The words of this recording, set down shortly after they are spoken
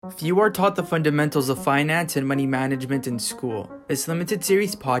Few are taught the fundamentals of finance and money management in school. This limited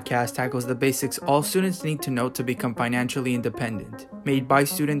series podcast tackles the basics all students need to know to become financially independent. Made by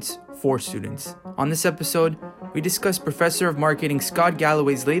students, for students. On this episode, we discuss Professor of Marketing Scott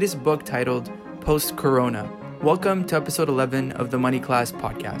Galloway's latest book titled Post-Corona. Welcome to episode 11 of the Money Class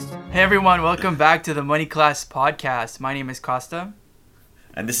Podcast. Hey everyone, welcome back to the Money Class Podcast. My name is Costa.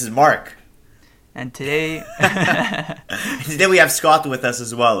 And this is Mark. And today... Today we have Scott with us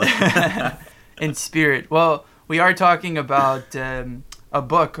as well. In spirit. Well, we are talking about a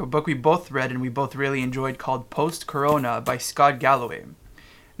book we both read and we both really enjoyed called Post-Corona by Scott Galloway.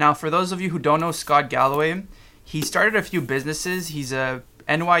 Now, for those of you who don't know Scott Galloway, he started a few businesses. He's a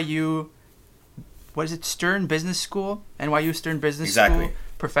NYU... Stern Business School? NYU Stern Business School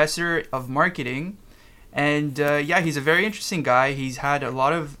professor of marketing. And he's a very interesting guy. He's had a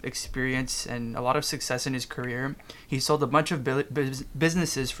lot of experience and a lot of success in his career. He sold a bunch of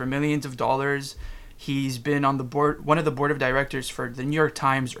businesses for millions of dollars. He's been on the board, one of the board of directors for the New York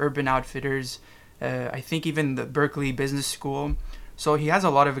Times, Urban Outfitters, I think even the Berkeley Business School. So he has a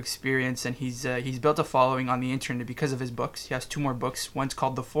lot of experience, and he's built a following on the internet because of his books. He has two more books. One's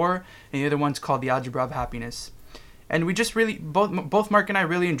called The Four, and the other one's called The Algebra of Happiness. And we just really, both Mark and I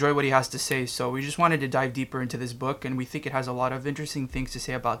really enjoy what he has to say, so we just wanted to dive deeper into this book, and we think it has a lot of interesting things to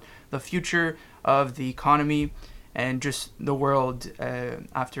say about the future of the economy and just the world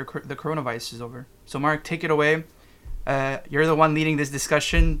after the coronavirus is over. So Mark, take it away. You're the one leading this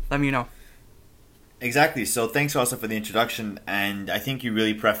discussion. Let me know. Exactly. So thanks also for the introduction, and I think you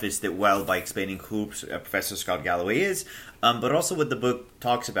really prefaced it well by explaining who Professor Scott Galloway is, but also what the book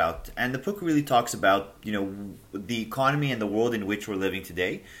talks about. And the book really talks about, the economy and the world in which we're living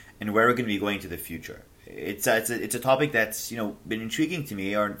today, and where we're going to be going to the future. It's a topic that's been intriguing to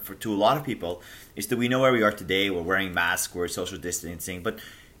me, or to a lot of people, is that we know where we are today. We're wearing masks, we're social distancing, but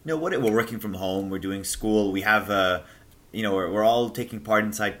we're working from home, we're doing school, we have we're all taking part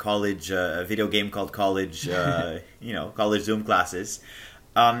inside college, a video game called college, college Zoom classes.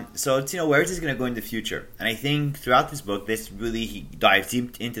 So it's, where is this going to go in the future? And I think throughout this book, he dives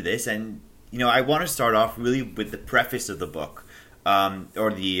deep into this. And, I want to start off really with the preface of the book. My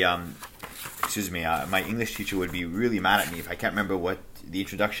English teacher would be really mad at me if I can't remember what the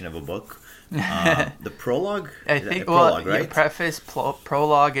introduction of a book. The prologue? I think prologue, right? Preface,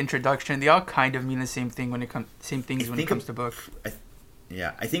 prologue, introduction, they all kind of mean the same thing when it comes to book.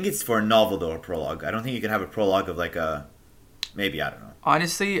 I think it's for a novel though, a prologue. I don't think you can have a prologue of I don't know.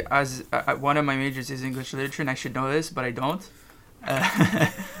 Honestly, as one of my majors is English literature, and I should know this, but I don't.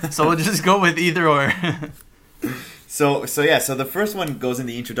 So we'll just go with either or. So the first one goes in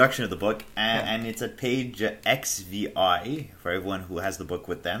the introduction of the book, and it's at page XVI for everyone who has the book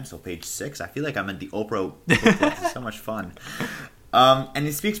with them. So page 6. I feel like I'm at the Oprah book club. It's so much fun. And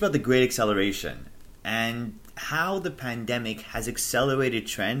it speaks about the Great Acceleration and how the pandemic has accelerated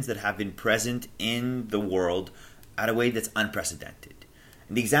trends that have been present in the world at a way that's unprecedented.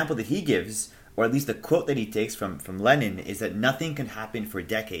 And the example that he gives, or at least the quote that he takes from Lenin, is that nothing can happen for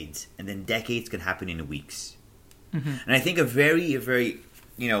decades, and then decades can happen in weeks. Mm-hmm. And I think a very, very,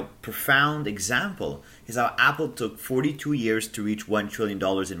 profound example is how Apple took 42 years to reach $1 trillion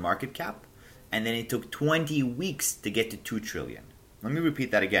in market cap, and then it took 20 weeks to get to $2 trillion. Let me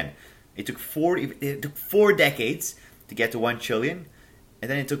repeat that again. It took 4 decades to get to $1 trillion, and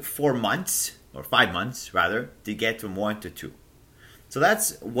then it took 4 months, or 5 months rather, to get from 1 to 2. So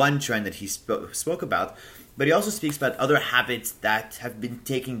that's one trend that he spoke about, but he also speaks about other habits that have been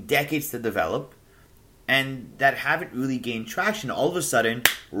taking decades to develop, and that haven't really gained traction. All of a sudden,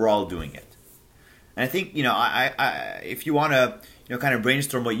 we're all doing it. And I think, if you want to, kind of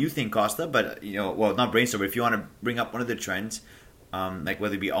brainstorm what you think, Costa, but, not brainstorm, but if you want to bring up one of the trends,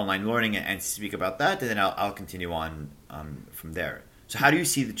 whether it be online learning and speak about that, and then I'll continue on from there. So how do you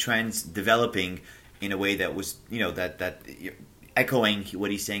see the trends developing in a way that was, that echoing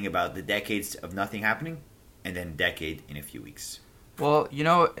what he's saying about the decades of nothing happening and then decade in a few weeks? Well,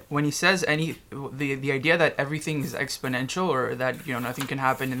 when he says the idea that everything is exponential, or that, nothing can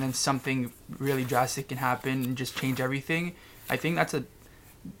happen and then something really drastic can happen and just change everything, I think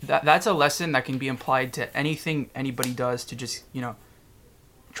that's a lesson that can be applied to anything anybody does to just,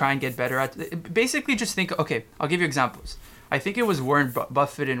 try and get better at. Basically, just think, okay, I'll give you examples. I think it was Warren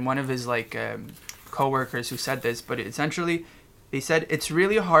Buffett and one of his co-workers who said this, but essentially they said it's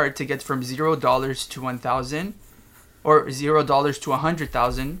really hard to get from $0 to 1,000 or $0 to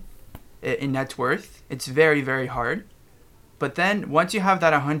 100,000 in net worth. It's very, very hard. But then once you have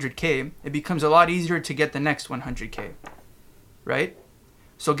that 100K, it becomes a lot easier to get the next 100K, right?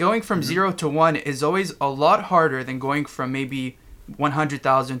 So going from 0 to 1 is always a lot harder than going from maybe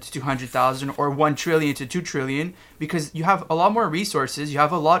 100,000 to 200,000 or 1 trillion to 2 trillion, because you have a lot more resources, you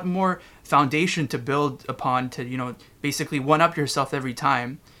have a lot more foundation to build upon to, basically one up yourself every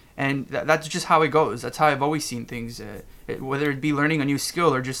time. And that's just how it goes. That's how I've always seen things, whether it be learning a new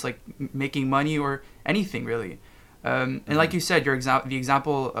skill or just like making money or anything really. And like you said, the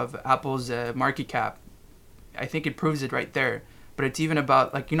example of Apple's market cap, I think it proves it right there. But it's even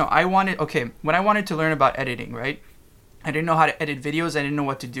about when I wanted to learn about editing, right? I didn't know how to edit videos. I didn't know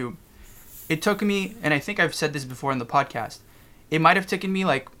what to do. It took me, and I think I've said this before in the podcast, it might have taken me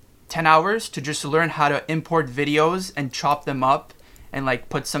like 10 hours to just learn how to import videos and chop them up and like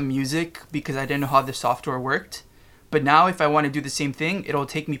put some music because I didn't know how the software worked. But now if I want to do the same thing, it'll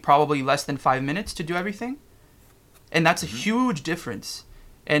take me probably less than 5 minutes to do everything. And that's a huge difference.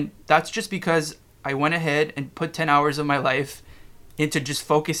 And that's just because I went ahead and put 10 hours of my life into just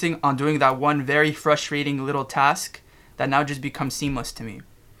focusing on doing that one very frustrating little task that now just becomes seamless to me.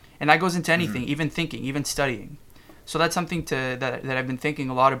 And that goes into anything, even thinking, even studying. So that's something that I've been thinking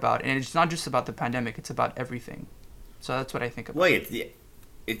a lot about. And it's not just about the pandemic, it's about everything. So that's what I think about. Well,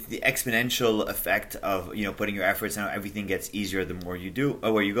 it's the exponential effect of putting your efforts and everything gets easier the more you do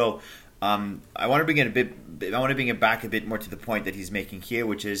or where you go. I want to bring it back a bit more to the point that he's making here,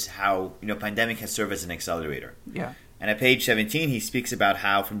 which is how pandemic has served as an accelerator. Yeah. And at page 17, he speaks about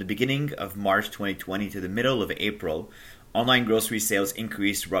how from the beginning of March 2020 to the middle of April, online grocery sales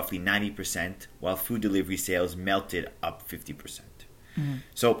increased roughly 90%, while food delivery sales melted up 50%.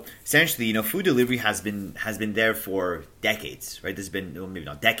 So essentially, food delivery has been there for decades, right? There's been, well, maybe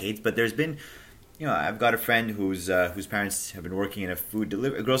not decades, but there's been, I've got a friend whose parents have been working in a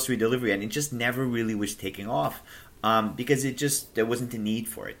grocery delivery, and it just never really was taking off because there wasn't a need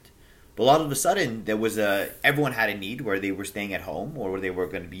for it. But all of a sudden, everyone had a need where they were staying at home or where they were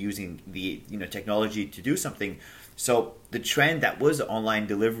going to be using the technology to do something. So the trend that was online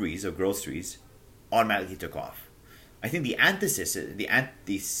deliveries of groceries automatically took off. I think the antithesis to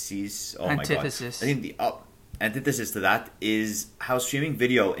that is how streaming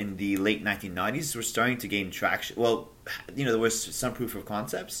video in the late 1990s was starting to gain traction. Well, there was some proof of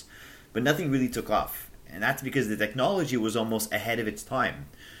concepts, but nothing really took off. And that's because the technology was almost ahead of its time.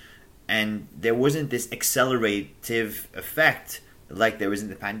 And there wasn't this accelerative effect like there was in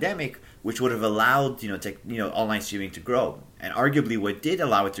the pandemic, which would have allowed online streaming to grow. And arguably, what did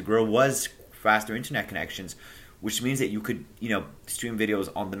allow it to grow was faster internet connections, which means that you could stream videos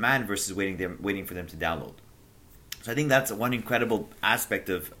on demand versus waiting for them to download. So I think that's one incredible aspect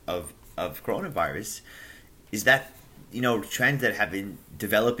of coronavirus, is that trends that have been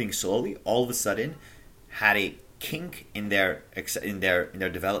developing slowly all of a sudden had a kink in their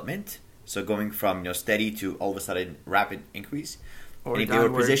development. So going from steady to all of a sudden rapid increase, or and if downwards. they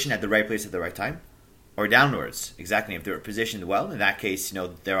were positioned at the right place at the right time, or downwards, exactly. If they were positioned well, in that case,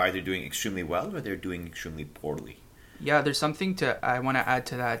 they're either doing extremely well or they're doing extremely poorly. Yeah, there's something I want to add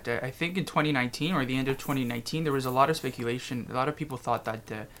to that. I think in 2019 or the end of 2019, there was a lot of speculation. A lot of people thought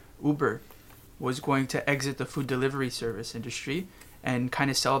that Uber was going to exit the food delivery service industry and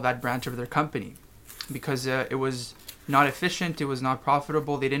kind of sell that branch of their company because it was not efficient, it was not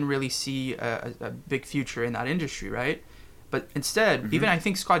profitable. They didn't really see a big future in that industry, right? But instead, even I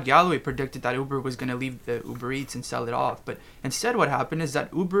think Scott Galloway predicted that Uber was going to leave the Uber Eats and sell it off. But instead what happened is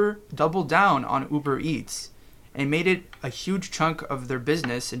that Uber doubled down on Uber Eats and made it a huge chunk of their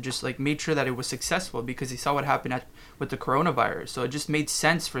business and just like made sure that it was successful because they saw what happened with the coronavirus. So it just made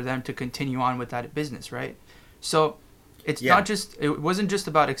sense for them to continue on with that business, right? So it wasn't just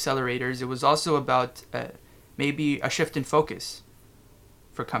about accelerators. It was also about maybe a shift in focus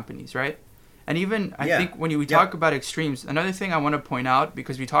for companies, right? And even I think when we talk about extremes, another thing I want to point out,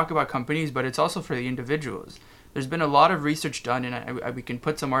 because we talk about companies, but it's also for the individuals. There's been a lot of research done, and we can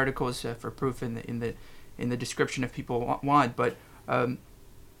put some articles for proof in the description if people want. But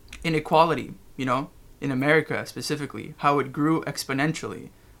inequality, in America specifically, how it grew exponentially.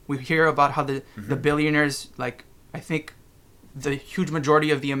 We hear about how the billionaires, like I think the huge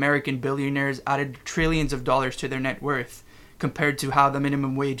majority of the American billionaires added trillions of dollars to their net worth, compared to how the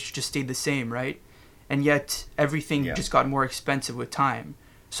minimum wage just stayed the same, right? And yet everything just got more expensive with time.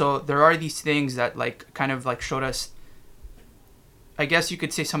 So there are these things that kind of showed us, I guess you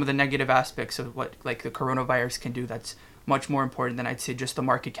could say, some of the negative aspects of what the coronavirus can do that's much more important than I'd say just the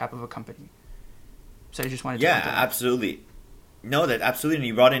market cap of a company. So I just wanted to point that out. Absolutely. No, that absolutely. And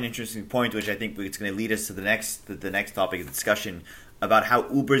you brought in an interesting point, which I think it's going to lead us to the next topic of discussion about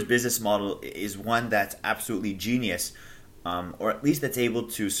how Uber's business model is one that's absolutely genius. Or at least that's able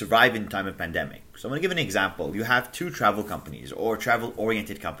to survive in time of pandemic. So I'm going to give an example. You have two travel companies or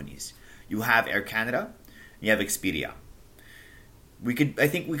travel-oriented companies. You have Air Canada and you have Expedia. I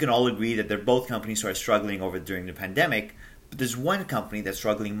think we can all agree that they're both companies who are struggling during the pandemic, but there's one company that's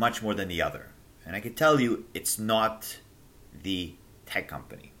struggling much more than the other. And I can tell you it's not the tech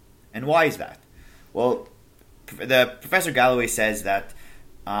company. And why is that? Well, Professor Galloway says that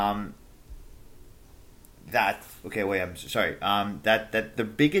that the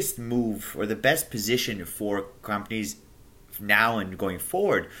biggest move or the best position for companies now and going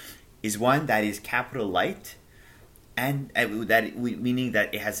forward is one that is capital light, and meaning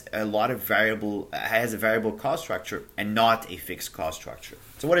that it has a variable cost structure and not a fixed cost structure.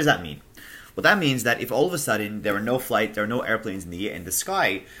 So what does that mean? Well, that means that if all of a sudden there are no airplanes in the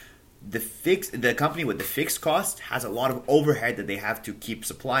sky, the company with the fixed cost has a lot of overhead that they have to keep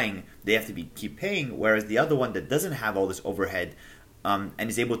supplying. They have to keep paying, whereas the other one that doesn't have all this overhead and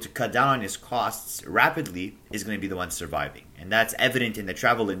is able to cut down on its costs rapidly is going to be the one surviving. And that's evident in the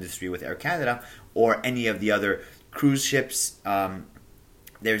travel industry with Air Canada or any of the other cruise ships.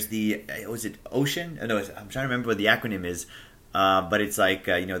 There's was it Ocean? No, I'm trying to remember what the acronym is. But it's like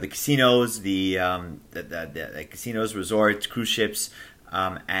the casinos, the casinos, resorts, cruise ships,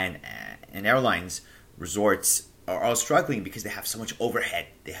 and airlines, resorts are all struggling because they have so much overhead.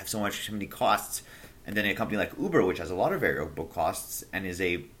 They have so many costs. And then a company like Uber, which has a lot of variable costs and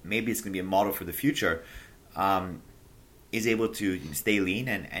maybe it's going to be a model for the future, is able to stay lean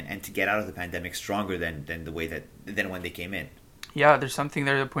and to get out of the pandemic stronger than when they came in. Yeah, there's something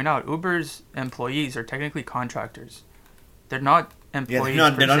there to point out. Uber's employees are technically contractors. They're not employees. Yeah,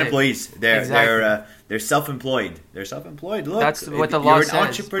 they're not employees. They're self-employed. They're self-employed. Look, that's what the law says. You're an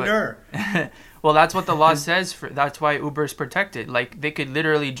entrepreneur. Well, that's what the law says. That's why Uber's protected. Like, they could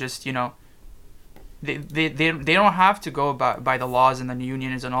literally just, they don't have to go by the laws and the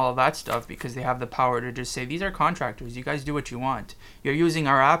unions and all of that stuff, because they have the power to just say, these are contractors. You guys do what you want. You're using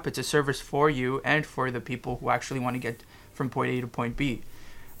our app. It's a service for you and for the people who actually want to get from point A to point B.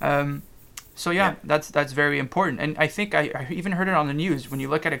 That's very important. And I think I even heard it on the news. When you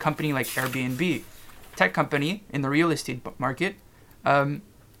look at a company like Airbnb, tech company in the real estate market,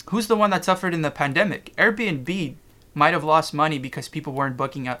 who's the one that suffered in the pandemic? Airbnb might have lost money because people weren't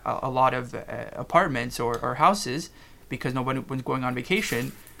booking a lot of apartments or houses because nobody was going on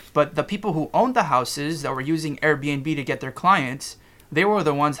vacation. But the people who owned the houses that were using Airbnb to get their clients, they were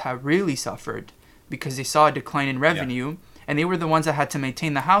the ones that really suffered because they saw a decline in revenue. Yeah. And they were the ones that had to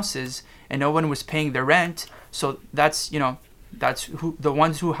maintain the houses, and no one was paying their rent. So that's who the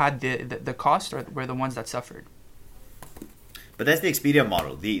ones who had the cost were the ones that suffered. But that's the Expedia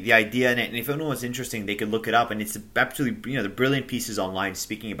model. The idea, and if anyone was interesting, they could look it up. And it's absolutely, the brilliant pieces online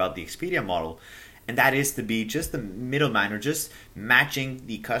speaking about the Expedia model. And that is to be just the middleman, or just matching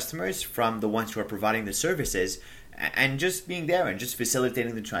the customers from the ones who are providing the services, and just being there and just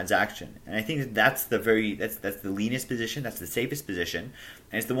facilitating the transaction. And I think that's the leanest position, that's the safest position,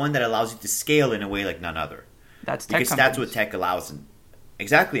 and it's the one that allows you to scale in a way like none other. That's tech because that's what tech allows.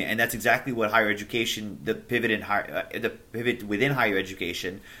 Exactly, and that's exactly what higher education, the pivot within higher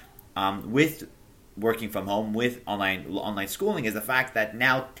education, with working from home, with online schooling, is the fact that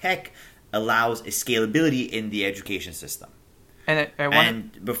now tech allows a scalability in the education system.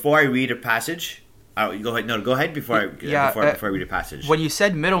 And before I read a passage. Go ahead. No, go ahead before I read a passage. When you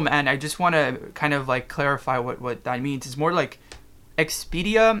said middleman, I just want to kind of like clarify what that means. It's more like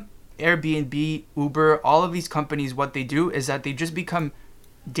Expedia, Airbnb, Uber, all of these companies, what they do is that they just become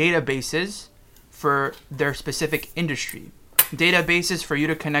databases for their specific industry. Databases for you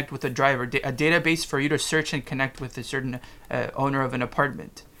to connect with a driver, a database for you to search and connect with a certain owner of an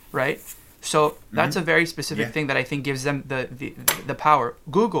apartment, right? So that's a very specific thing that I think gives them the power.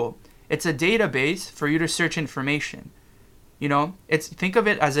 Google, it's a database for you to search information. Think of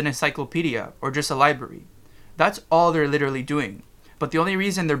it as an encyclopedia or just a library. That's all they're literally doing. But the only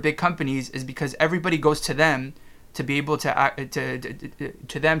reason they're big companies is because everybody goes to them to be able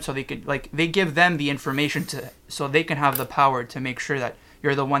to them, so they can, like, they give them the information so they can have the power to make sure that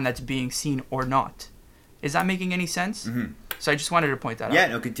you're the one that's being seen or not. Is that making any sense? Mm-hmm. So I just wanted to point that out. Yeah,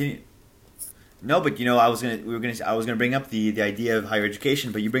 no, continue. No, but I was gonna bring up the idea of higher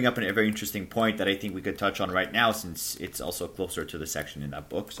education, but you bring up a very interesting point that I think we could touch on right now, since it's also closer to the section in that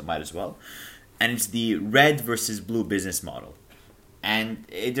book, so might as well. And it's the red versus blue business model. And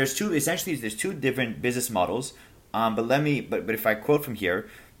there's two different business models. But if I quote from here,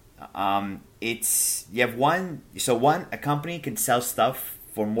 you have one. So a company can sell stuff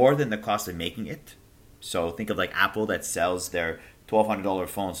for more than the cost of making it. So think of like Apple that sells their $1,200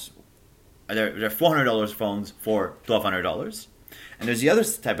 phones. They're $400 phones for $1,200. And there's the other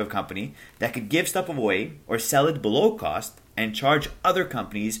type of company that could give stuff away or sell it below cost and charge other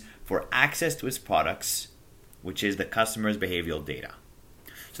companies for access to its products which is the customer's behavioral data.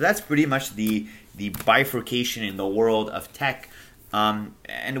 So that's pretty much the bifurcation in the world of tech.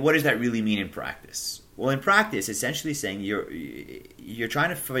 And what does that really mean in practice? Well, in practice, essentially saying you're trying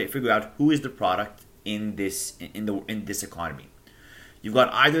to figure out who is the product in this economy. You've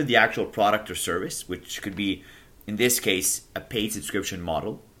got either the actual product or service, which could be, in this case, a paid subscription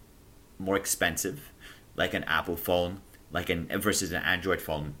model, more expensive, like an Apple phone, versus an Android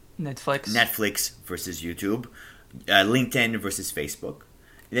phone. Netflix versus YouTube, LinkedIn versus Facebook.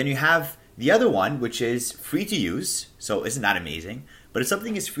 And then you have the other one, which is free to use. So isn't that amazing? But if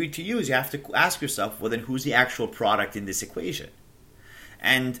something is free to use, you have to ask yourself, well, then who's the actual product in this equation?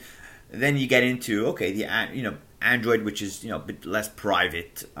 And then you get into, okay, Android, which is a bit less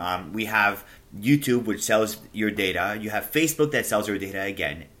private. We have YouTube, which sells your data. You have Facebook that sells your data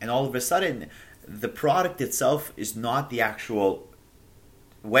again. And all of a sudden, the product itself is not the actual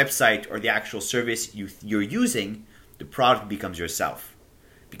website or the actual service you're using. The product becomes yourself,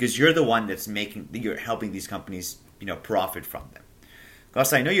 because you're the one you're helping these companies profit from them.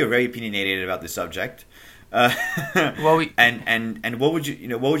 Gus, I know you're very opinionated about this subject. Well, and what would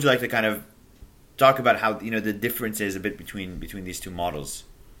you like to kind of talk about how the difference is a bit between these two models?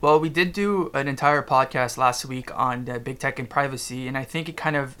 Well, we did do an entire podcast last week on big tech and privacy, and I think it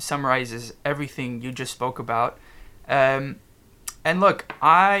kind of summarizes everything you just spoke about. And look,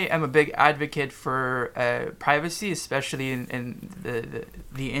 I am a big advocate for privacy, especially in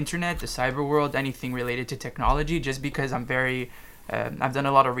the internet, the cyber world, anything related to technology, just because I'm I've done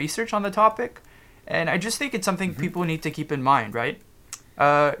a lot of research on the topic, and I just think it's something people need to keep in mind, right?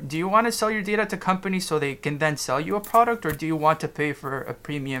 Do you want to sell your data to companies so they can then sell you a product, or do you want to pay for a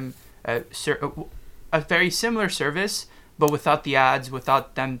premium, a very similar service, but without the ads,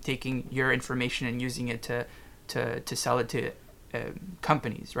 without them taking your information and using it to sell it to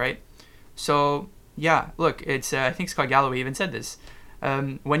companies, right? So yeah, look, it's I think Scott Galloway even said this.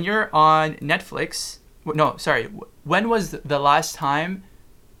 When you're on Netflix, when was the last time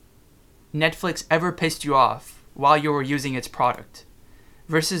Netflix ever pissed you off while you were using its product?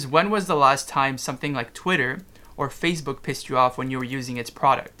 Versus when was the last time something like Twitter or Facebook pissed you off when you were using its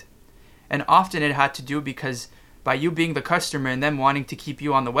product? And often it had to do because by you being the customer and them wanting to keep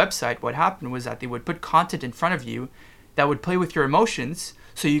you on the website, what happened was that they would put content in front of you that would play with your emotions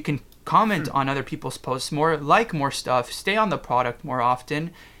so you can comment on other people's posts more, like more stuff, stay on the product more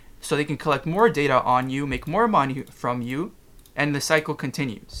often, so they can collect more data on you, make more money from you, and the cycle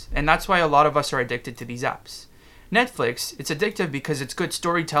continues. And that's why a lot of us are addicted to these apps. Netflix, it's addictive because it's good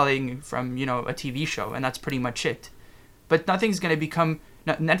storytelling from, a TV show, and that's pretty much it. But nothing's going to become...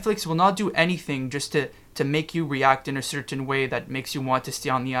 Netflix will not do anything just to make you react in a certain way that makes you want to stay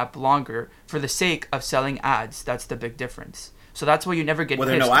on the app longer for the sake of selling ads. That's the big difference. So that's why you never get pissed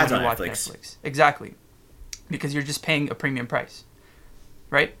when you watch Netflix. Exactly. Because you're just paying a premium price.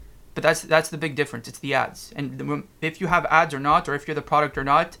 Right? But that's the big difference. It's the ads. And if you have ads or not, or if you're the product or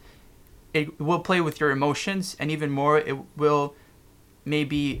not, it will play with your emotions, and even more, it will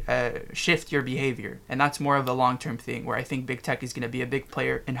maybe shift your behavior. And that's more of a long-term thing, where I think big tech is going to be a big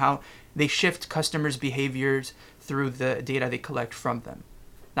player in how they shift customers' behaviors through the data they collect from them.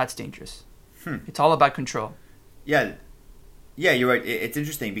 That's dangerous. It's all about control. Yeah, you're right. It's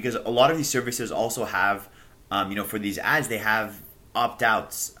interesting because a lot of these services also have, for these ads, they have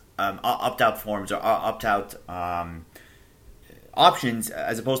opt-outs, opt-out forms, or opt-out options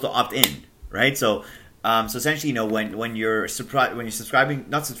as opposed to opt-in, right? So essentially, when you're subscribing,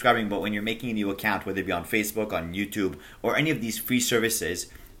 not subscribing, but when you're making a new account, whether it be on Facebook, on YouTube, or any of these free services,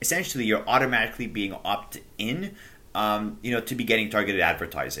 essentially you're automatically being opt-in, to be getting targeted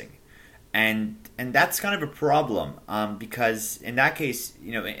advertising, and that's kind of a problem, because in that case,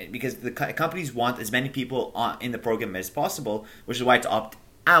 because the companies want as many people in the program as possible, which is why it's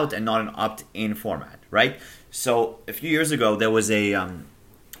opt-out and not an opt-in format, right? So a few years ago, there was a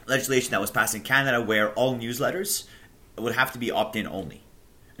legislation that was passed in Canada where all newsletters would have to be opt-in only.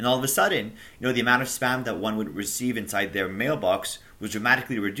 And all of a sudden, the amount of spam that one would receive inside their mailbox was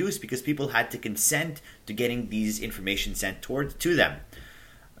dramatically reduced because people had to consent to getting these information sent to them.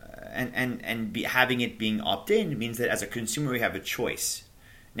 Having it being opt-in means that as a consumer, you have a choice.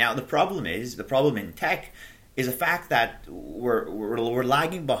 Now, the problem in tech is the fact that we're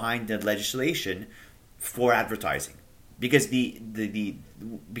lagging behind the legislation for advertising, because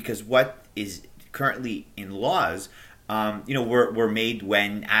because what is currently in laws, were made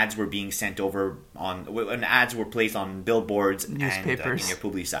when ads were being sent over when ads were placed on billboards, newspapers, and in your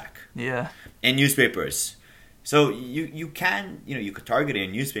public-sac, and newspapers. So you can you could target a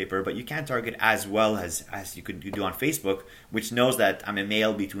newspaper, but you can't target as well as you do on Facebook, which knows that I'm a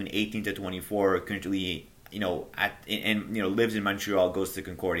male between 18 to 24, currently lives in Montreal, goes to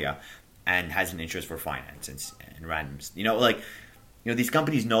Concordia, and has an interest for finance and randoms. These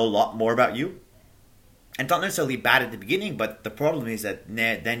companies know a lot more about you. And not necessarily bad at the beginning, but the problem is that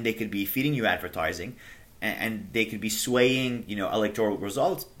then they could be feeding you advertising, and they could be swaying, electoral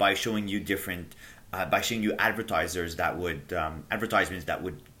results by showing you advertisements that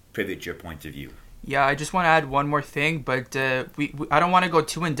would pivot your point of view. Yeah, I just want to add one more thing, but I don't want to go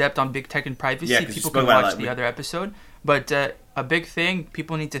too in depth on big tech and privacy. Yeah, people can watch the other episode. But a big thing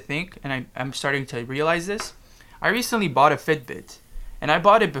people need to think, and I'm starting to realize this. I recently bought a Fitbit, and I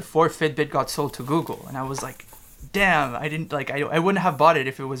bought it before Fitbit got sold to Google, and I was like, damn, I wouldn't have bought it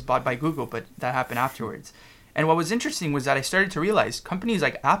if it was bought by Google, but that happened afterwards. And what was interesting was that I started to realize companies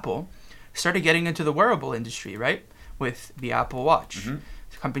like Apple started getting into the wearable industry, right? With the Apple Watch. Mm-hmm.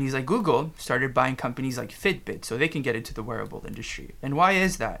 Companies like Google started buying companies like Fitbit so they can get into the wearable industry. And why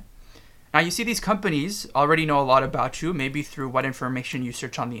is that? Now, you see, these companies already know a lot about you, maybe through what information you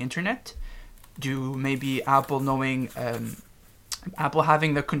search on the internet. Maybe Apple knowing, Apple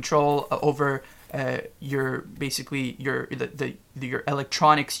having the control over your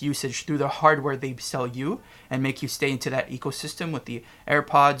electronics usage through the hardware they sell you and make you stay into that ecosystem with the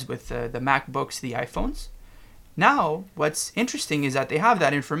AirPods, with the MacBooks, the iPhones. Now, what's interesting is that they have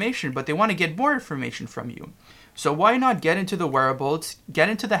that information, but they want to get more information from you. So why not get into the wearables, get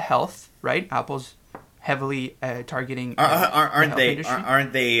into the health, right? Apple's heavily targeting aren't they?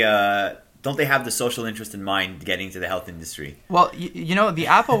 Don't they have the social interest in mind getting into the health industry? Well, the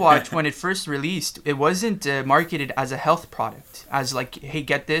Apple Watch, when it first released, it wasn't marketed as a health product. As like, hey,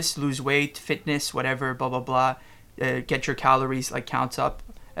 get this, lose weight, fitness, whatever, blah, blah, blah. Get your calories, counts up.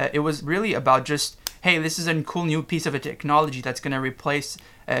 It was really about just, hey, this is a cool new piece of a technology that's going to replace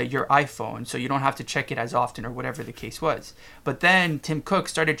your iPhone, so you don't have to check it as often or whatever the case was. But then Tim Cook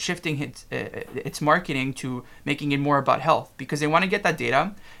started shifting its marketing to making it more about health because they want to get that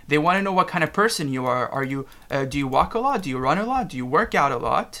data. They want to know what kind of person you are. Do you walk a lot? Do you run a lot? Do you work out a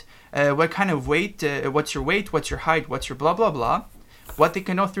lot? What kind of weight? What's your weight? What's your height? What's your blah, blah, blah? What they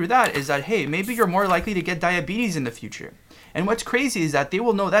can know through that is that, hey, maybe you're more likely to get diabetes in the future. And what's crazy is that they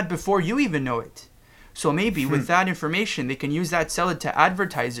will know that before you even know it. So maybe with that information, they can use that, sell it to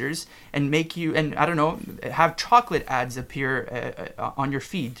advertisers, and make you, and I don't know, have chocolate ads appear on your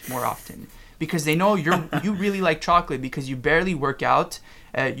feed more often. Because they know you really like chocolate because you barely work out,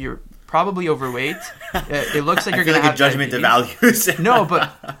 you're probably overweight, it looks like you're going to have judgment of values. No,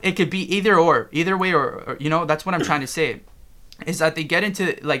 but it could be either way, or that's what I'm trying to say. Is that they get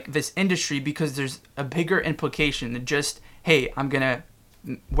into this industry because there's a bigger implication than just, hey, I'm going to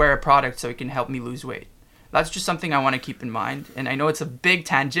wear a product so it can help me lose weight. That's just something I want to keep in mind. And I know it's a big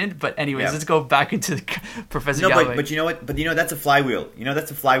tangent, but anyways, Let's go back into Professor Galloway. But you know what? But that's a flywheel. That's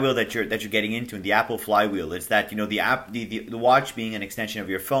a flywheel that you're getting into, and the Apple flywheel is that the watch being an extension of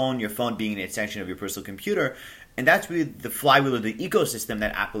your phone being an extension of your personal computer, and that's really the flywheel of the ecosystem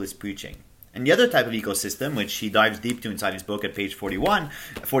that Apple is preaching. And the other type of ecosystem, which he dives deep to inside his book at page 44,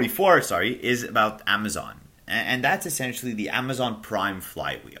 is about Amazon. And that's essentially the Amazon Prime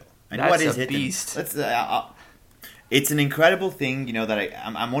flywheel. And that's what is a it? Beast. It's an incredible thing, that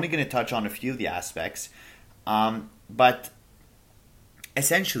I'm only going to touch on a few of the aspects. But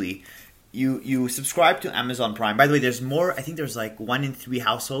essentially, you subscribe to Amazon Prime. By the way, there's more. I think there's 1 in 3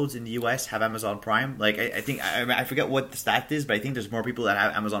 households in the U.S. have Amazon Prime. I think I forget what the stat is, but I think there's more people that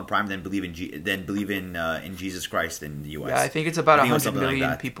have Amazon Prime than believe in Jesus Christ in the U.S. Yeah, I think it's about 100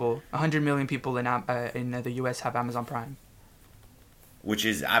 million people. 100 million people in the U.S. have Amazon Prime, which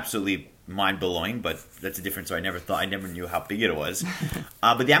is absolutely mind-blowing, but that's a different story. I never knew how big it was.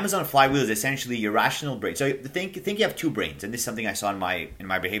 But the Amazon flywheel is essentially your rational brain. So think you have two brains, and this is something I saw in my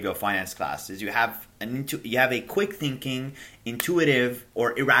behavioral finance class. Is you have a quick thinking, intuitive,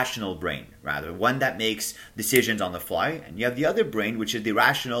 or irrational brain, rather one that makes decisions on the fly, and you have the other brain, which is the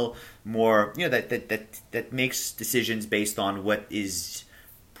rational, more that makes decisions based on what is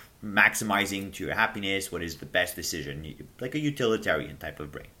maximizing to your happiness, what is the best decision, like a utilitarian type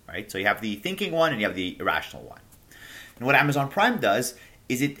of brain, right? So you have the thinking one and you have the irrational one. And what Amazon Prime does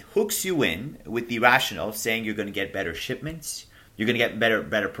is it hooks you in with the rational, saying you're going to get better shipments, you're going to get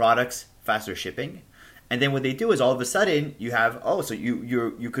better products, faster shipping. And then what they do is all of a sudden you have, so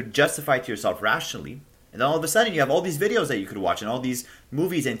you could justify to yourself rationally, and then all of a sudden you have all these videos that you could watch and all these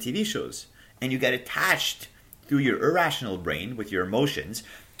movies and TV shows, and you get attached through your irrational brain with your emotions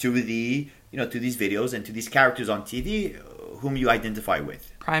to these videos and to these characters on TV whom you identify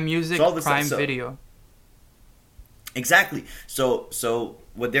with. Prime Music, Prime Video. Exactly. So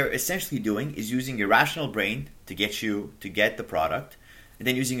what they're essentially doing is using your rational brain to get the product, and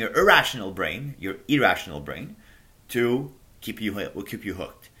then using your irrational brain, your irrational brain, to keep you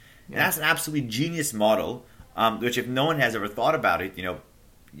hooked. And that's an absolutely genius model, which if no one has ever thought about it,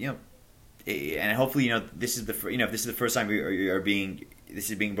 and hopefully this is the first time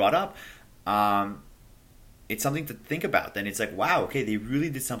this is being brought up. It's something to think about. And it's like, wow, okay, they really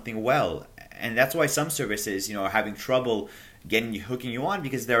did something well. And that's why some services, are having trouble hooking you on,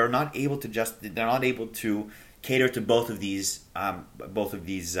 because they're not able to cater to both of these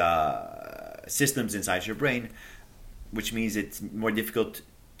systems inside your brain, which means it's more difficult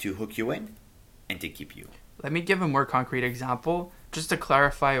to hook you in and to keep you. Let me give a more concrete example, just to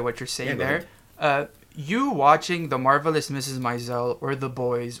clarify what you're saying there. You watching The Marvelous Mrs. Maisel or The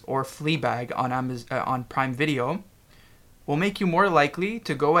Boys or Fleabag on Prime Video will make you more likely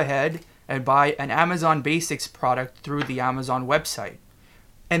to go ahead and buy an Amazon Basics product through the Amazon website.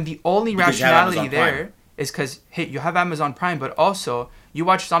 And the only rationality there is because, hey, you have Amazon Prime, but also you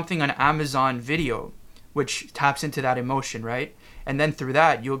watch something on Amazon Video, which taps into that emotion, right? And then through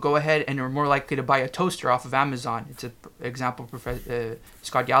that, you'll go ahead and you're more likely to buy a toaster off of Amazon. It's an example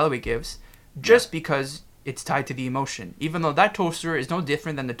Scott Galloway gives, just because it's tied to the emotion. Even though that toaster is no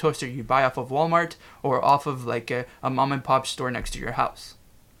different than the toaster you buy off of Walmart or off of like a mom and pop store next to your house.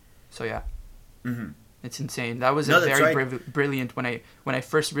 So yeah, It's insane. That was brilliant when I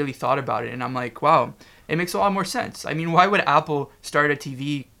first really thought about it, and I'm like, wow, it makes a lot more sense. I mean, why would Apple start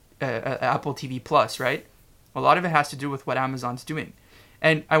a Apple TV Plus, right? A lot of it has to do with what Amazon's doing.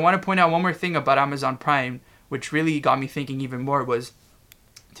 And I want to point out one more thing about Amazon Prime, which really got me thinking even more, was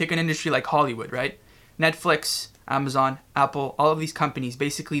take an industry like Hollywood, right? Netflix, Amazon, Apple, all of these companies,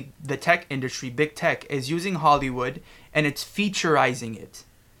 basically the tech industry, big tech, is using Hollywood and it's featureizing it.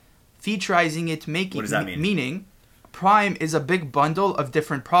 What does that mean? Meaning Prime is a big bundle of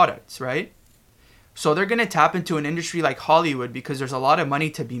different products, right? So they're going to tap into an industry like Hollywood because there's a lot of money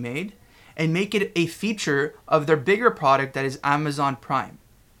to be made and make it a feature of their bigger product that is Amazon Prime.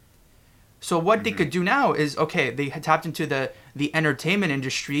 So what they could do now is, okay, they had tapped into the entertainment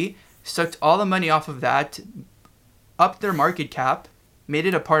industry, sucked all the money off of that, upped their market cap, made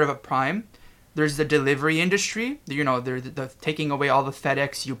it a part of a Prime. There's the delivery industry. They're taking away all the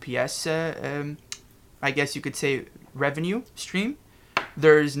FedEx, UPS, I guess you could say, revenue stream.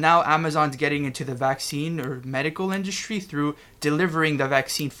 There's now Amazon's getting into the vaccine or medical industry through delivering the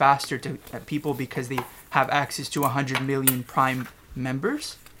vaccine faster to people because they have access to 100 million Prime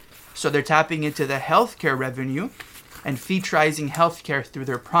members. So they're tapping into the healthcare revenue and featureizing healthcare through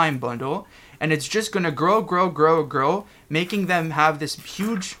their Prime bundle. And it's just going to grow, making them have this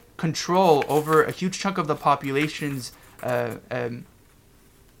huge control over a huge chunk of the population's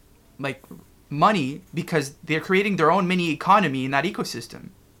money, because they're creating their own mini economy in that ecosystem.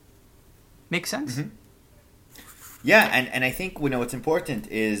 Makes sense? Mm-hmm. Yeah, and I think what's important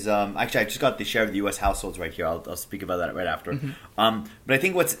is actually I just got the share of the U.S. households right here. I'll speak about that right after. But I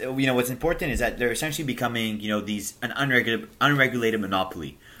think what's important is that they're essentially becoming an unregulated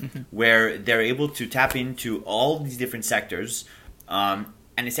monopoly, where they're able to tap into all these different sectors,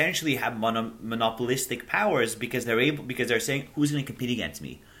 and essentially have monopolistic powers because they're saying, who's going to compete against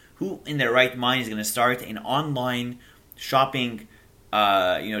me? Who in their right mind is going to start an online shopping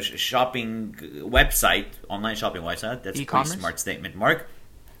shopping website, online shopping website? That's e-commerce? A pretty smart statement, Mark.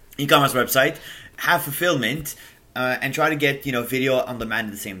 E-commerce website, have fulfillment, and try to get video on demand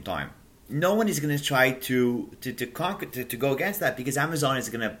at the same time. No one is going to try to go against that, because Amazon is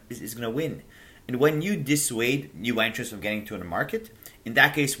going to win. And when you dissuade new entrants from getting to the market, in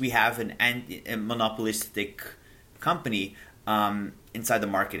that case, we have a monopolistic company inside the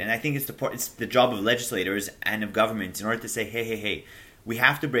market. And I think it's the job of legislators and of governments in order to say, hey, we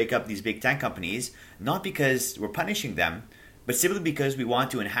have to break up these big tech companies, not because we're punishing them, but simply because we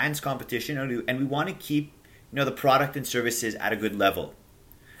want to enhance competition and we want to keep the product and services at a good level.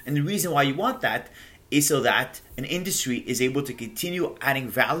 And the reason why you want that is so that an industry is able to continue adding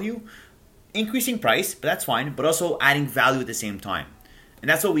value, increasing price, but that's fine, but also adding value at the same time. And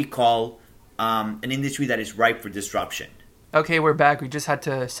that's what we call an industry that is ripe for disruption. Okay, we're back. We just had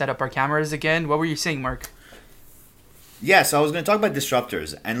to set up our cameras again. What were you saying, Mark? Yeah, so I was going to talk about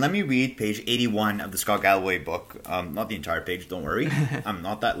disruptors. And let me read page 81 of the Scott Galloway book. Not the entire page, don't worry. I'm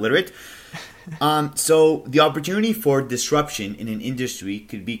not that literate. So the opportunity for disruption in an industry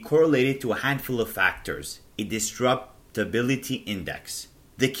could be correlated to a handful of factors. A disruptability index.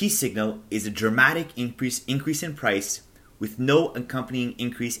 The key signal is a dramatic increase in price with no accompanying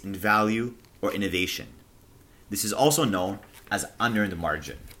increase in value or innovation. This is also known as unearned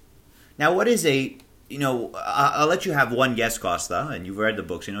margin. Now, what is I'll let you have one guess, Costa, and you've read the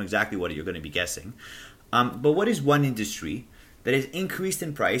book, so you know exactly what you're going to be guessing. But what is one industry that has increased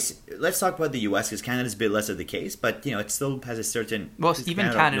in price. Let's talk about the U.S. because Canada's a bit less of the case, but it still has a certain. Well,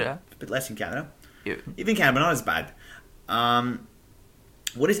 even Canada, a bit less in Canada. Yeah. Even Canada, but not as bad.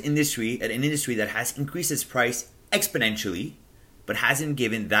 What is an industry that has increased its price exponentially, but hasn't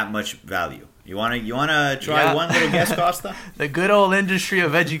given that much value? You wanna try one little guess, Costa? The good old industry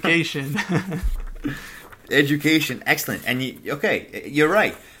of education. Education, excellent. And you're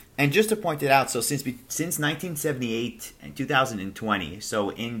right. And just to point it out, so since 1978 and 2020, so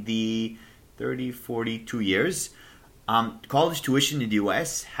in the 42 years, college tuition in the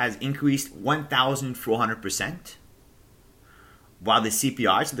U.S. has increased 1,400%, while the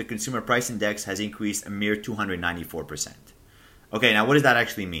CPI, so the Consumer Price Index, has increased a mere 294%. Okay, now what does that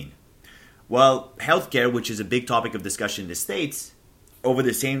actually mean? Well, healthcare, which is a big topic of discussion in the States, over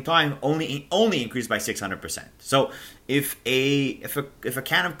the same time only increased by 600%. So if a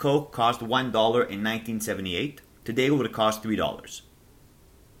can of Coke cost $1 in 1978, today it would have cost $3.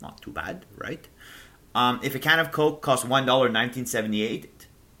 Not too bad, right? If a can of Coke cost $1 in 1978,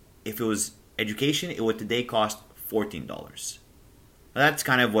 if it was education, it would today cost $14. That's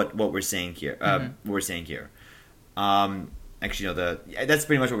kind of what we're saying here. Actually, that's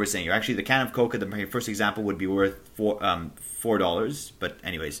pretty much what we're saying here. Actually, the can of Coke, the first example, would be worth $4. But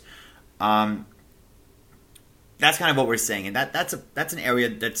anyways, that's kind of what we're saying, and that's an area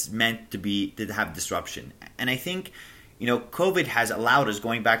that's meant to have disruption. And I think, COVID has allowed us,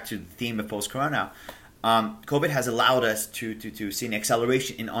 going back to the theme of post-corona, COVID has allowed us to see an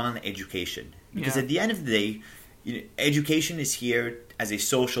acceleration in online education, because at the end of the day, education is here as a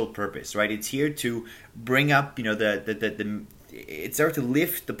social purpose, right? It's here to bring up, it's there to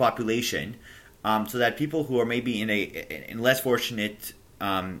lift the population, so that people who are maybe in less fortunate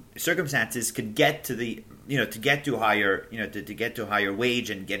circumstances could get to higher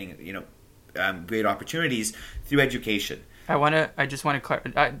wage and getting great opportunities through education. I just want to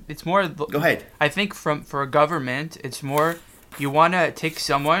clarify. It's more. Go ahead. I think for a government, it's more. You want to take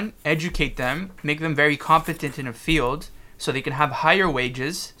someone, educate them, make them very competent in a field, so they can have higher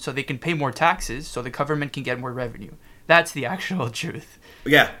wages, so they can pay more taxes, so the government can get more revenue. That's the actual truth.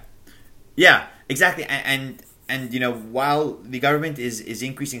 Yeah, exactly. And while the government is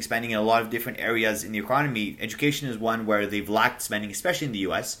increasing spending in a lot of different areas in the economy, education is one where they've lacked spending, especially in the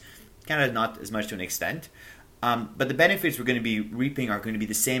U.S. Canada, not as much to an extent. But the benefits we're going to be reaping are going to be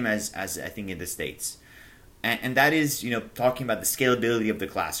the same as I think in the States. And that is, talking about the scalability of the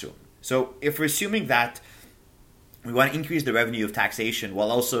classroom. So if we're assuming that we want to increase the revenue of taxation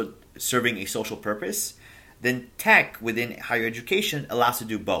while also serving a social purpose, then tech within higher education allows to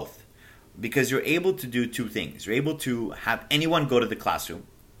do both. Because you're able to do two things. You're able to have anyone go to the classroom.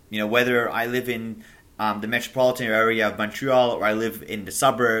 Whether I live in the metropolitan area of Montreal, or I live in the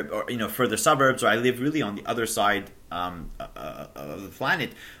suburb, or further suburbs, or I live really on the other side of the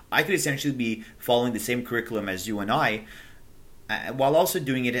planet, I could essentially be following the same curriculum as you and I, while also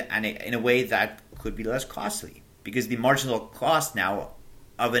doing it in a way that could be less costly, because the marginal cost now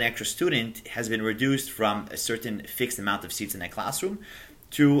of an extra student has been reduced from a certain fixed amount of seats in a classroom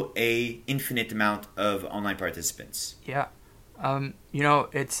to a infinite amount of online participants. Yeah,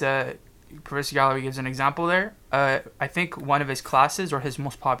 it's Professor Galloway gives an example there. I think one of his classes, or his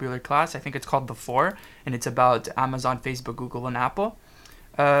most popular class, I think it's called The 4, and it's about Amazon, Facebook, Google, and Apple.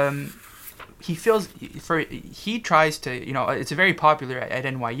 He tries to, it's very popular at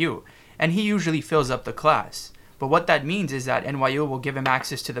NYU, and he usually fills up the class. But what that means is that NYU will give him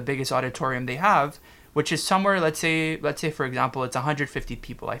access to the biggest auditorium they have, which is somewhere, let's say for example, it's 150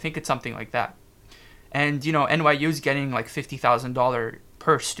 people. I think it's something like that. And, NYU is getting like $50,000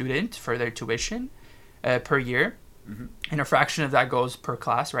 per student for their tuition per year. Mm-hmm. And a fraction of that goes per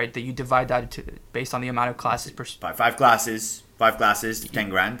class, right? That you divide that based on the amount of classes per... Five classes,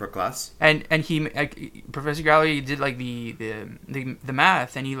 $10,000 per class. And he, Professor Galloway did like the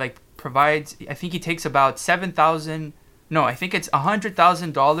math, and he provides, I think he takes about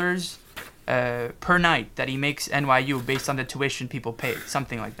 $100,000 per night that he makes NYU based on the tuition people pay,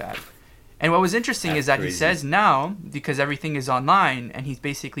 something like that. And what was interesting is that crazy. He says now, because everything is online, and he's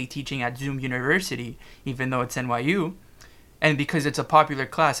basically teaching at Zoom University, even though it's NYU, and because it's a popular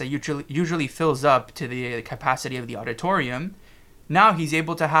class that usually fills up to the capacity of the auditorium, now he's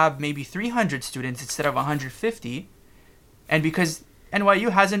able to have maybe 300 students instead of 150, and because NYU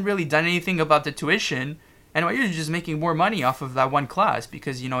hasn't really done anything about the tuition, NYU is just making more money off of that one class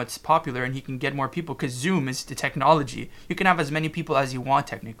because, it's popular and he can get more people because Zoom is the technology. You can have as many people as you want,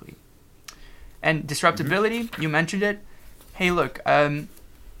 technically. And disruptability, mm-hmm. You mentioned it. Hey, look,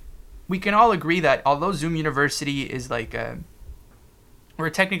 we can all agree that although Zoom University is we're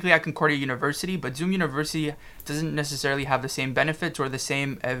technically at Concordia University, but Zoom University doesn't necessarily have the same benefits or the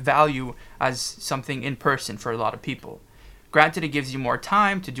same value as something in person for a lot of people. Granted, it gives you more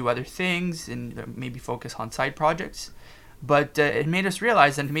time to do other things and maybe focus on side projects, but it made us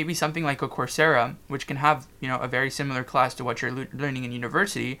realize that maybe something like a Coursera, which can have a very similar class to what you're learning in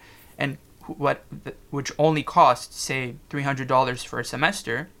university, and which only costs say $300 for a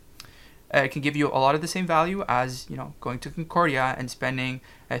semester, can give you a lot of the same value as going to Concordia and spending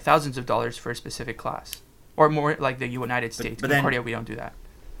thousands of dollars for a specific class, or more like the United States. But Concordia, then, we don't do that.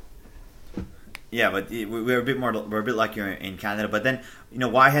 Yeah, but we're a bit luckier in Canada. But then,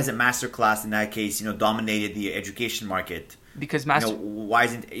 why hasn't Masterclass in that case, dominated the education market? Because why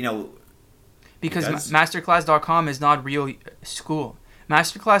isn't Because Masterclass.com is not real school.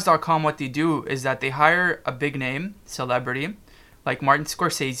 Masterclass.com, what they do is that they hire a big name celebrity, like Martin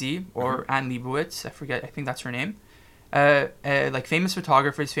Scorsese or Anne Leibovitz. I think that's her name. Like famous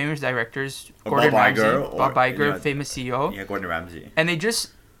photographers, famous directors, Gordon Ramsay, Bob Iger, famous CEO. Yeah, Gordon Ramsay. And they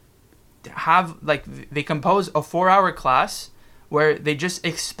just have they compose a 4-hour class where they just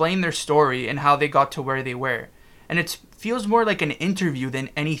explain their story and how they got to where they were, and it feels more like an interview than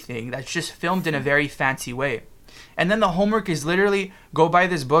anything that's just filmed in a very fancy way. And then the homework is literally go buy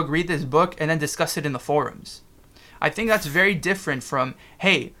this book, read this book, and then discuss it in the forums. I think that's very different from,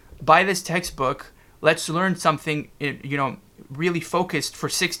 hey, buy this textbook, let's learn something, really focused for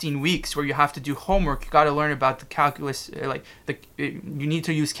 16 weeks where you have to do homework. You got to learn about the calculus, you need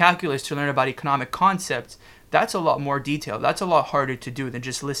to use calculus to learn about economic concepts. That's a lot more detailed. That's a lot harder to do than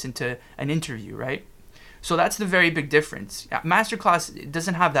just listen to an interview, right? So that's the very big difference. Masterclass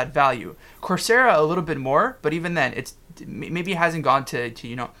doesn't have that value. Coursera a little bit more, but even then, maybe it hasn't gone to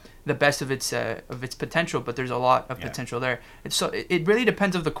the best of its potential, but there's a lot of potential there. So it really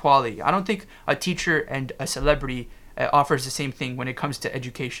depends on the quality. I don't think a teacher and a celebrity offers the same thing when it comes to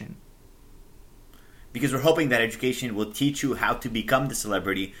education. Because we're hoping that education will teach you how to become the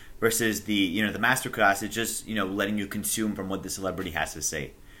celebrity versus the masterclass is just letting you consume from what the celebrity has to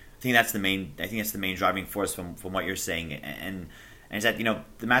say. I think that's the main driving force from what you're saying, and it's that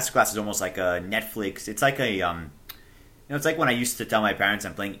the masterclass is almost like a Netflix. It's like it's like when I used to tell my parents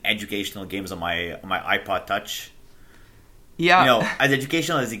I'm playing educational games on my iPod Touch. Yeah. As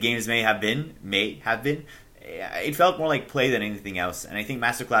educational as the games may have been, it felt more like play than anything else. And I think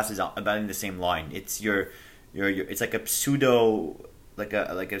Masterclass is about in the same line. It's it's like a pseudo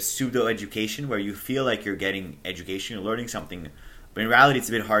education where you feel like you're getting education, you're learning something, but in reality, it's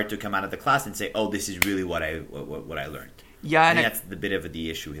a bit hard to come out of the class and say, "Oh, this is really what I learned." Yeah, and that's the bit of the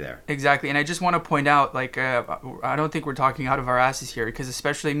issue there. Exactly, and I just want to point out, I don't think we're talking out of our asses here, because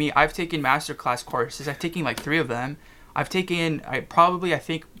especially me, I've taken masterclass courses. I've taken 3 of them. I've taken I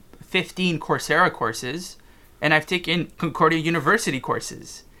think 15 Coursera courses, and I've taken Concordia University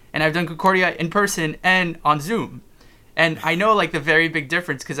courses, and I've done Concordia in person and on Zoom, and I know the very big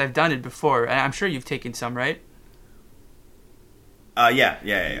difference because I've done it before, and I'm sure you've taken some, right? Yeah.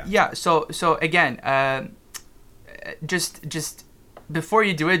 Yeah. So again, just before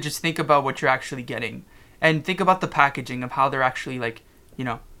you do it, just think about what you're actually getting, and think about the packaging of how they're actually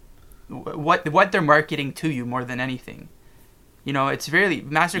what they're marketing to you more than anything. It's really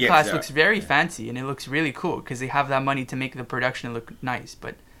Masterclass looks very fancy and it looks really cool because they have that money to make the production look nice.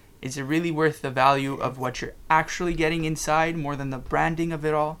 But is it really worth the value of what you're actually getting inside more than the branding of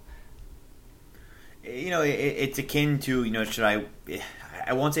it all? It's akin to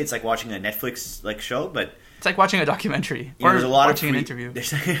I won't say it's like watching a Netflix show, but it's like watching a documentary or watching an interview.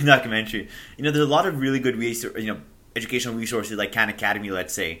 There's a documentary. There's a lot of really good educational resources like Khan Academy,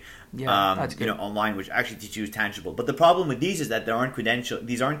 let's say, that's good. Online, which actually teach you tangible. But the problem with these is that there aren't credentials.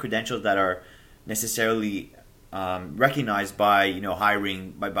 These aren't credentials that are necessarily recognized by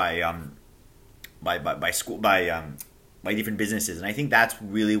hiring by school by different businesses, and I think that's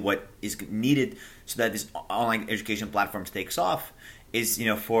really what is needed so that this online education platform takes off. Is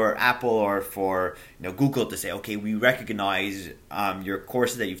for Apple or for Google to say, okay, we recognize your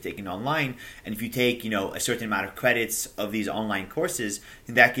courses that you've taken online, and if you take a certain amount of credits of these online courses,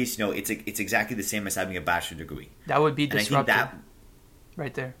 in that case, it's exactly the same as having a bachelor degree. That would be disruptive. And I think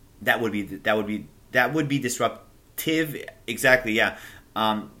right there. That would be disruptive. Exactly, yeah.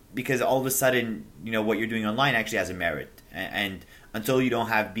 Because all of a sudden, what you're doing online actually has a merit, and until you don't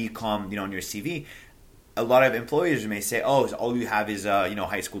have BCom, on your CV. A lot of employers may say, "Oh, so all you have is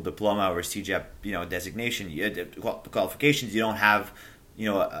high school diploma or CGP, designation, qualifications. You don't have,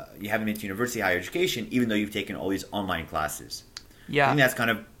 you haven't been to university, higher education, even though you've taken all these online classes." Yeah, I think that's kind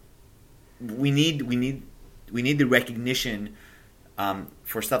of we need the recognition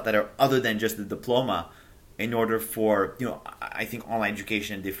for stuff that are other than just the diploma in order for, I think online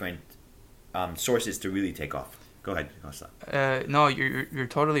education and different sources to really take off. Go ahead, Costa. No, you're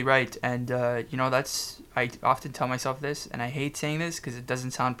totally right, and that's, I often tell myself this, and I hate saying this because it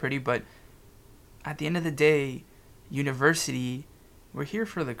doesn't sound pretty, but at the end of the day, university, we're here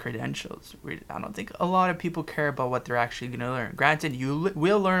for the credentials. I don't think a lot of people care about what they're actually going to learn. Granted, you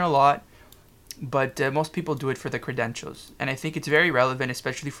will learn a lot, but most people do it for the credentials, and I think it's very relevant,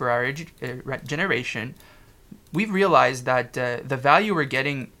 especially for our generation. We've realized that the value we're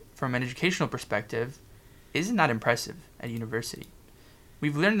getting from an educational perspective isn't that impressive at university.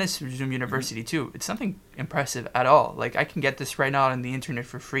 We've learned this through Zoom University too. It's nothing impressive at all. Like, I can get this right now on the internet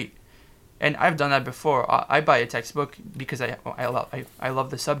for free. And I've done that before. I buy a textbook because I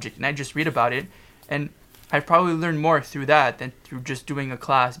love the subject, and I just read about it. And I've probably learned more through that than through just doing a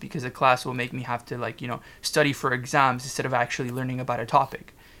class, because a class will make me have to study for exams instead of actually learning about a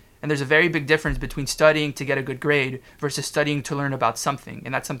topic. And there's a very big difference between studying to get a good grade versus studying to learn about something.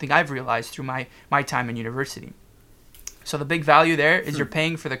 And that's something I've realized through my time in university. So the big value there is you're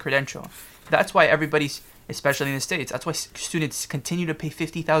paying for the credential. That's why everybody's, especially in the States, that's why students continue to pay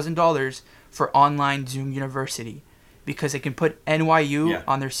 $50,000 for online Zoom University. Because they can put NYU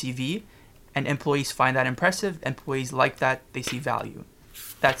on their CV, and employees find that impressive. Employees like that. They see value.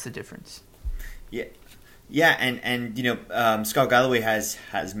 That's the difference. Yeah. Yeah, and Scott Galloway has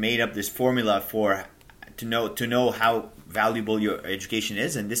made up this formula for to know how valuable your education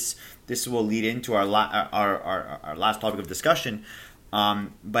is, and this will lead into our last topic of discussion.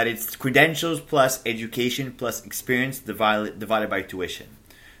 But it's credentials plus education plus experience divided by tuition.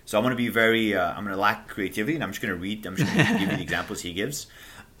 So I'm going to be I'm going to lack creativity, and I'm just going to give you the examples he gives.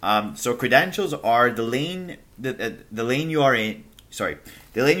 So credentials are the lane you are in.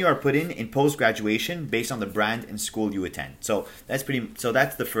 The lane you are put in post-graduation based on the brand and school you attend. So that's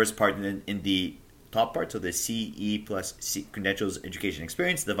the first part in the top part. So the CE plus C, credentials, education,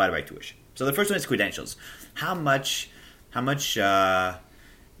 experience divided by tuition. So the first one is credentials. How much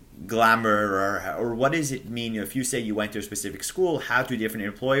glamour or what does it mean if you say you went to a specific school? How do different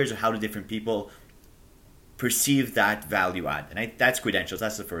employers or how do different people perceive that value add? And that's credentials.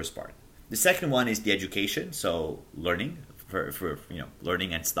 That's the first part. The second one is the education. So learning. For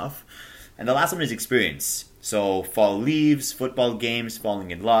learning and stuff. And the last one is experience. So fall leaves, football games,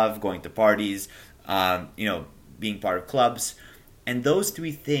 falling in love, going to parties, being part of clubs. And those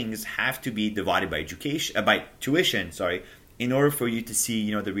three things have to be divided by tuition, in order for you to see,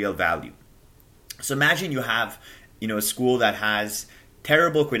 the real value. So imagine you have, a school that has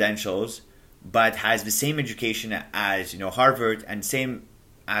terrible credentials, but has the same education as, Harvard and same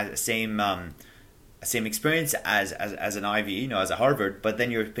experience as an Ivy, as a Harvard, but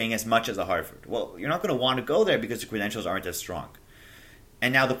then you're paying as much as a Harvard. Well, you're not going to want to go there because the credentials aren't as strong.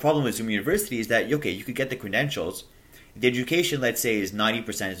 And now the problem with Zoom University is that, you could get the credentials. The education, let's say, is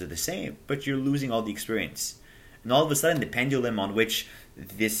 90% of the same, but you're losing all the experience. And all of a sudden, the pendulum on which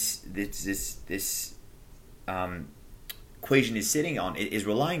this equation is sitting on, is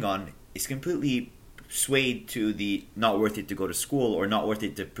relying on, is completely swayed to the not worth it to go to school or not worth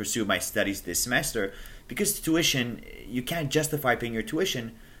it to pursue my studies this semester, because tuition, you can't justify paying your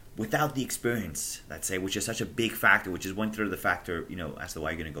tuition without the experience, let's say, which is such a big factor, which is 1/3 of the factor, as to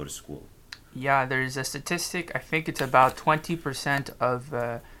why you're going to go to school. Yeah, there's a statistic, I think it's about 20% of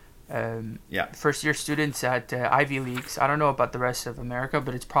first year students at Ivy Leagues, I don't know about the rest of America,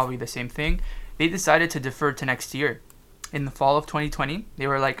 but it's probably the same thing, they decided to defer to next year. In the fall of 2020, they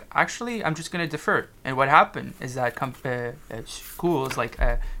were like, actually, I'm just going to defer. And what happened is that schools like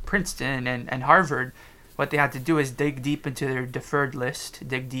Princeton and Harvard, what they had to do is dig deep into their deferred list,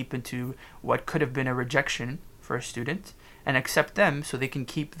 dig deep into what could have been a rejection for a student, and accept them so they can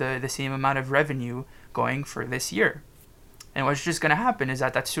keep the same amount of revenue going for this year. And what's just going to happen is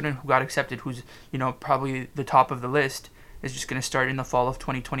that student who got accepted, who's probably the top of the list, is just going to start in the fall of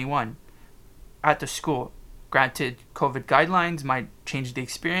 2021 at the school. Granted, COVID guidelines might change the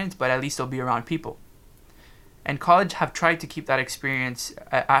experience, but at least they'll be around people. And college have tried to keep that experience,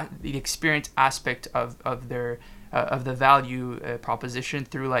 the experience aspect of their of the value proposition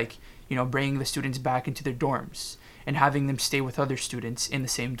through bringing the students back into their dorms and having them stay with other students in the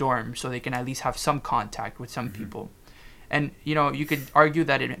same dorm so they can at least have some contact with some people. And you could argue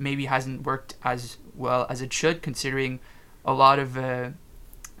that it maybe hasn't worked as well as it should, considering a lot of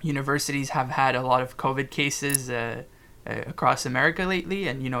universities have had a lot of COVID cases across America lately,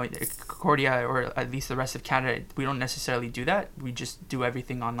 and Concordia, or at least the rest of Canada, we don't necessarily do that. We just do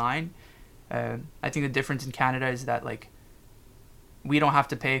everything online. I think the difference in Canada is that we don't have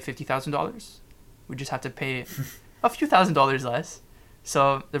to pay $50,000. We just have to pay a few $1,000s less.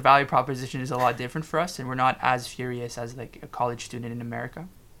 So the value proposition is a lot different for us, and we're not as furious as like a college student in America.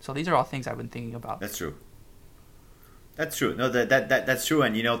 So these are all things I've been thinking about. That's true. That's true. No, that's true.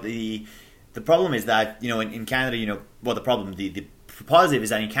 And the problem is that in Canada, well, the positive is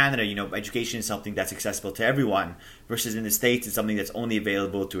that in Canada, education is something that's accessible to everyone, versus in the States, it's something that's only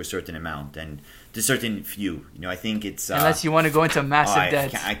available to a certain amount and to a certain few. I think it's unless you want to go into massive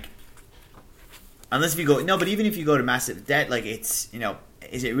debt. Unless if you go, no, but even if you go to massive debt, like it's,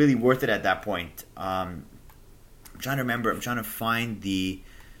 is it really worth it at that point? I'm trying to remember. I'm trying to find the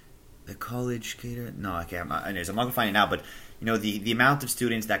college cater. No, okay. Anyways, I'm not gonna find it now. But the amount of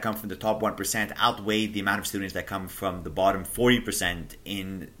students that come from the top 1% outweigh the amount of students that come from the bottom 40%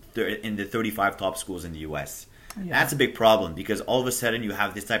 in the 35 top schools in the U.S. Yeah. That's a big problem, because all of a sudden you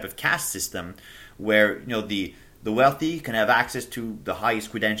have this type of caste system where the wealthy can have access to the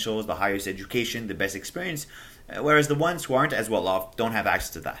highest credentials, the highest education, the best experience, whereas the ones who aren't as well off don't have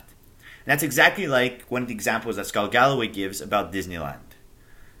access to that. And that's exactly like one of the examples that Scott Galloway gives about Disneyland.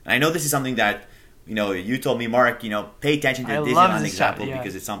 And I know this is something that, you told me, Mark, pay attention to the Disneyland example,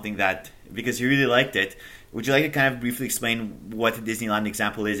 because it's something because you really liked it. Would you like to kind of briefly explain what the Disneyland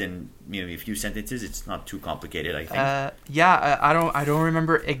example is in a few sentences? It's not too complicated, I think. I don't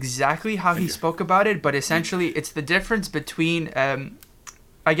remember exactly how he spoke about it, but essentially it's the difference between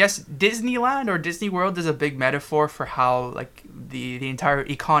I guess Disneyland or Disney World is a big metaphor for how like the entire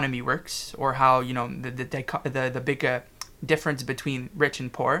economy works, or how the big difference between rich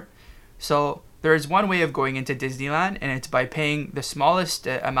and poor. So there is one way of going into Disneyland, and it's by paying the smallest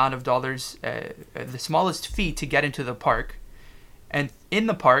amount of dollars, the smallest fee to get into the park. And in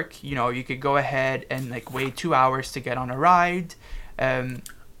the park, you could go ahead and like wait 2 hours to get on a ride. $119,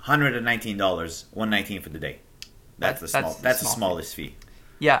 $119 for the day. That's the smallest fee.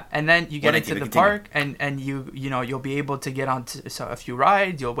 Yeah, and then you get into the park, and you'll be able to get on a few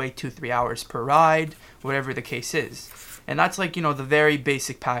rides. You'll wait 2-3 hours per ride, whatever the case is. And that's like, the very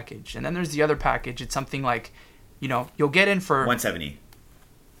basic package. And then there's the other package. It's something like, you'll get in for $170.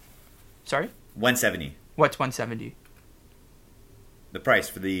 Sorry? $170. What's $170? The price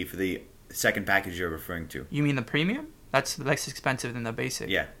for the second package you're referring to. You mean the premium? That's less expensive than the basic.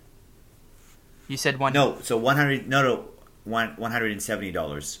 Yeah. You said No, so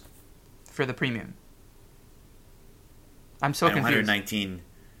 $170 for the premium. I'm so confused. 119.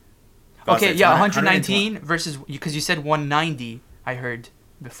 Okay, yeah, 119 versus, because you said 190. I heard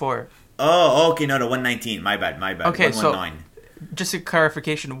before. Oh, okay, no, 119. My bad. Okay, 119. So just a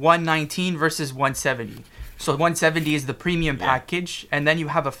clarification: 119 versus 170. So 170 is the premium package, and then you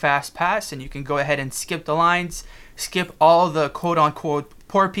have a fast pass, and you can go ahead and skip the lines, skip all the quote-unquote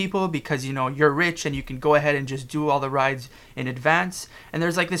poor people, because you're rich and you can go ahead and just do all the rides in advance. And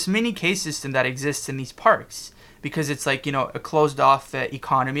there's like this mini case system that exists in these parks, because it's like a closed off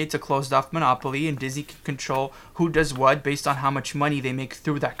economy, it's a closed off monopoly, and Disney can control who does what based on how much money they make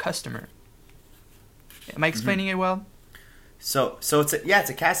through that customer. Am I explaining it well? So it's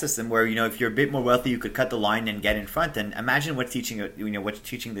a caste system where if you're a bit more wealthy, you could cut the line and get in front. And imagine what's teaching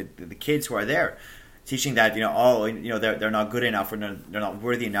the kids who are there, teaching that they're not good enough, or they're not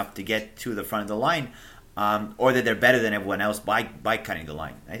worthy enough to get to the front of the line, or that they're better than everyone else by cutting the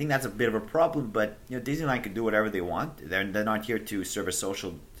line. I think that's a bit of a problem, but Disneyland can do whatever they want. They're not here to serve a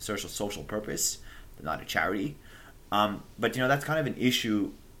social purpose. They're not a charity. But that's kind of an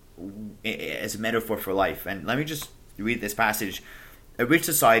issue as a metaphor for life. And let me just read this passage. A rich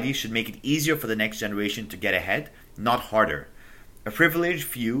society should make it easier for the next generation to get ahead, not harder. A privileged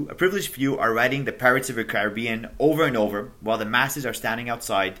few are riding the Pirates of the Caribbean over and over, while the masses are standing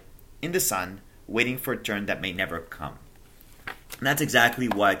outside in the sun, waiting for a turn that may never come. And that's exactly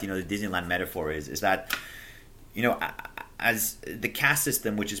what the Disneyland metaphor is that as the caste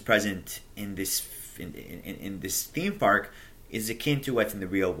system which is present in this theme park is akin to what's in the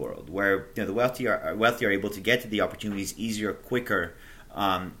real world, where the wealthy are able to get to the opportunities easier, quicker,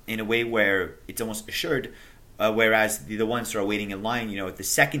 in a way where it's almost assured. Whereas the ones who are waiting in line, the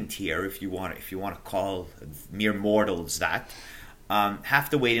second tier, if you want to call mere mortals that, have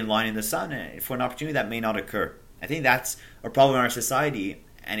to wait in line in the sun for an opportunity that may not occur. I think that's a problem in our society,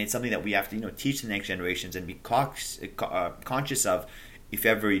 and it's something that we have to teach the next generations and be conscious of. If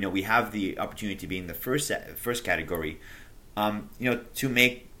ever we have the opportunity to be in the first category, to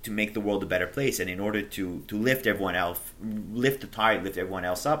make the world a better place, and in order to lift everyone else, lift the tide, lift everyone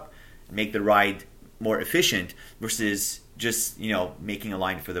else up, make the ride more efficient versus just making a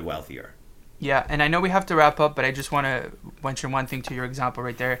line for the wealthier. Yeah, and I know we have to wrap up, but I just want to mention one thing to your example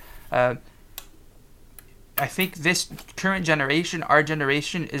right there. I think this current generation, our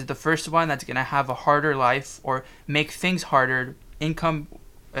generation, is the first one that's going to have a harder life, or make things harder income,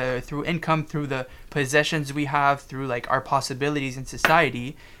 through the possessions we have, through like our possibilities in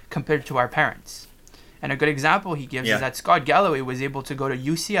society compared to our parents. And a good example he gives is that Scott Galloway was able to go to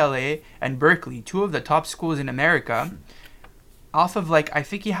UCLA and Berkeley, two of the top schools in America, off of like, I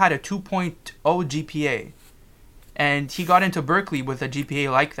think he had a 2.0 GPA. And he got into Berkeley with a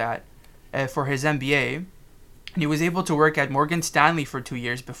GPA like that for his MBA. And he was able to work at Morgan Stanley for 2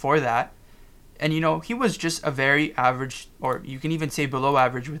 years before that. And, he was just a very average, or you can even say below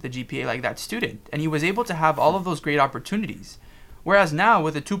average with a GPA like that student. And he was able to have all of those great opportunities. Whereas now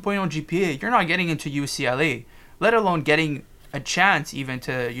with a 2.0 GPA, you're not getting into UCLA, let alone getting a chance even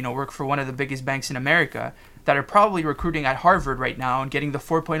to, work for one of the biggest banks in America that are probably recruiting at Harvard right now and getting the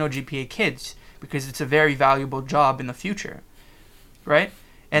 4.0 GPA kids because it's a very valuable job in the future, right?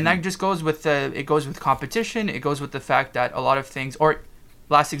 And that just goes with it goes with competition. It goes with the fact that a lot of things, or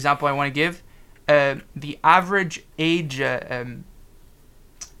last example I want to give, the average age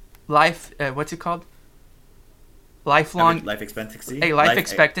what's it called? Life expectancy. Life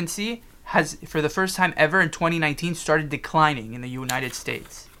expectancy has, for the first time ever in 2019, started declining in the United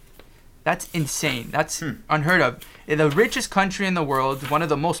States. That's insane. That's unheard of. In the richest country in the world, one of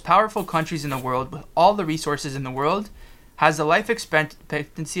the most powerful countries in the world, with all the resources in the world, has the life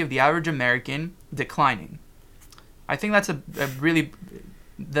expectancy of the average American declining. I think that's a really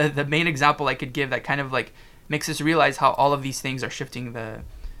the main example I could give that kind of like makes us realize how all of these things are shifting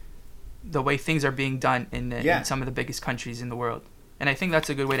the way things are being done in some of the biggest countries in the world. And I think that's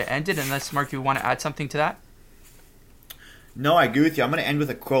a good way to end it, unless, Mark, you want to add something to that? No, I agree with you. I'm going to end with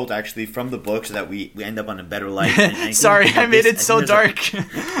a quote, actually, from the book so that we end up on a better light. Sorry, I made it so dark.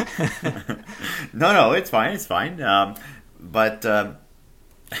 No, it's fine. No, we'll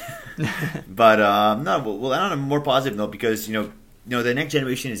end on a more positive note because, the next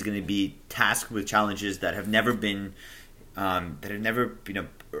generation is going to be tasked with challenges that have never been,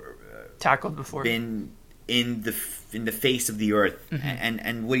 tackled before, been in the face of the earth.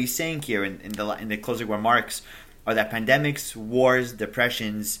 And what he's saying here in the closing remarks are that pandemics, wars,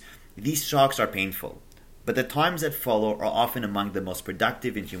 depressions, these shocks are painful, but the times that follow are often among the most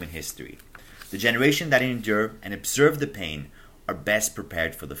productive in human history. The generation that endure and observe the pain are best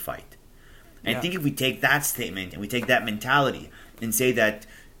prepared for the fight. And I think if we take that statement and we take that mentality and say that,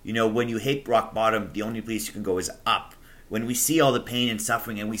 when you hit rock bottom, the only place you can go is up. When we see all the pain and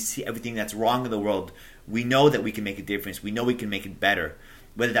suffering and we see everything that's wrong in the world, we know that we can make a difference. We know we can make it better,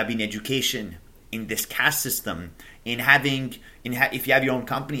 whether that be in education, in this caste system, if you have your own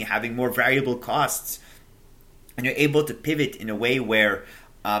company, having more variable costs, and you're able to pivot in a way where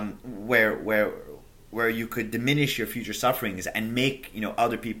you could diminish your future sufferings and make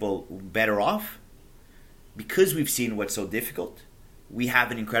other people better off. Because we've seen what's so difficult, we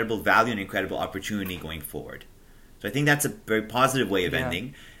have an incredible value and incredible opportunity going forward. So I think that's a very positive way of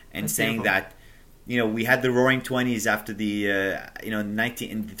ending and saying that, we had the Roaring 20s after the, in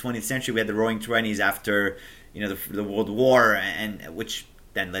the 20th century, we had the Roaring 20s after, the World War, and which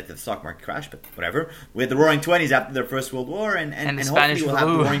then led to the stock market crash, but whatever. We had the Roaring 20s after the First World War, and hopefully we'll have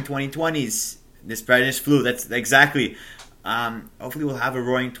the Roaring 2020s, the Spanish flu, that's exactly. Hopefully we'll have a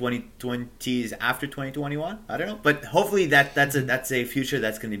Roaring 2020s after 2021. I don't know, but hopefully that's a future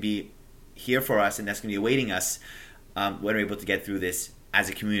that's going to be here for us, and that's going to be awaiting us when we're able to get through this as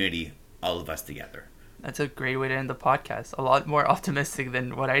a community, all of us together. That's a great way to end the podcast. A lot more optimistic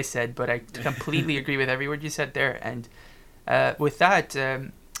than what I said, but I completely agree with every word you said there. And with that,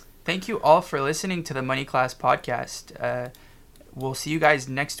 thank you all for listening to the Money Class podcast. We'll see you guys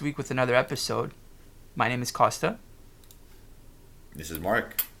next week with another episode. My name is Costa. This is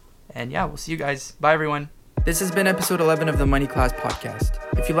Mark. And we'll see you guys. Bye, everyone. This has been episode 11 of the Money Class podcast.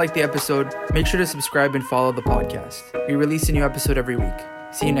 If you liked the episode, make sure to subscribe and follow the podcast. We release a new episode every week.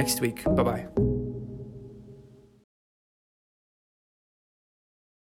 See you next week. Bye-bye.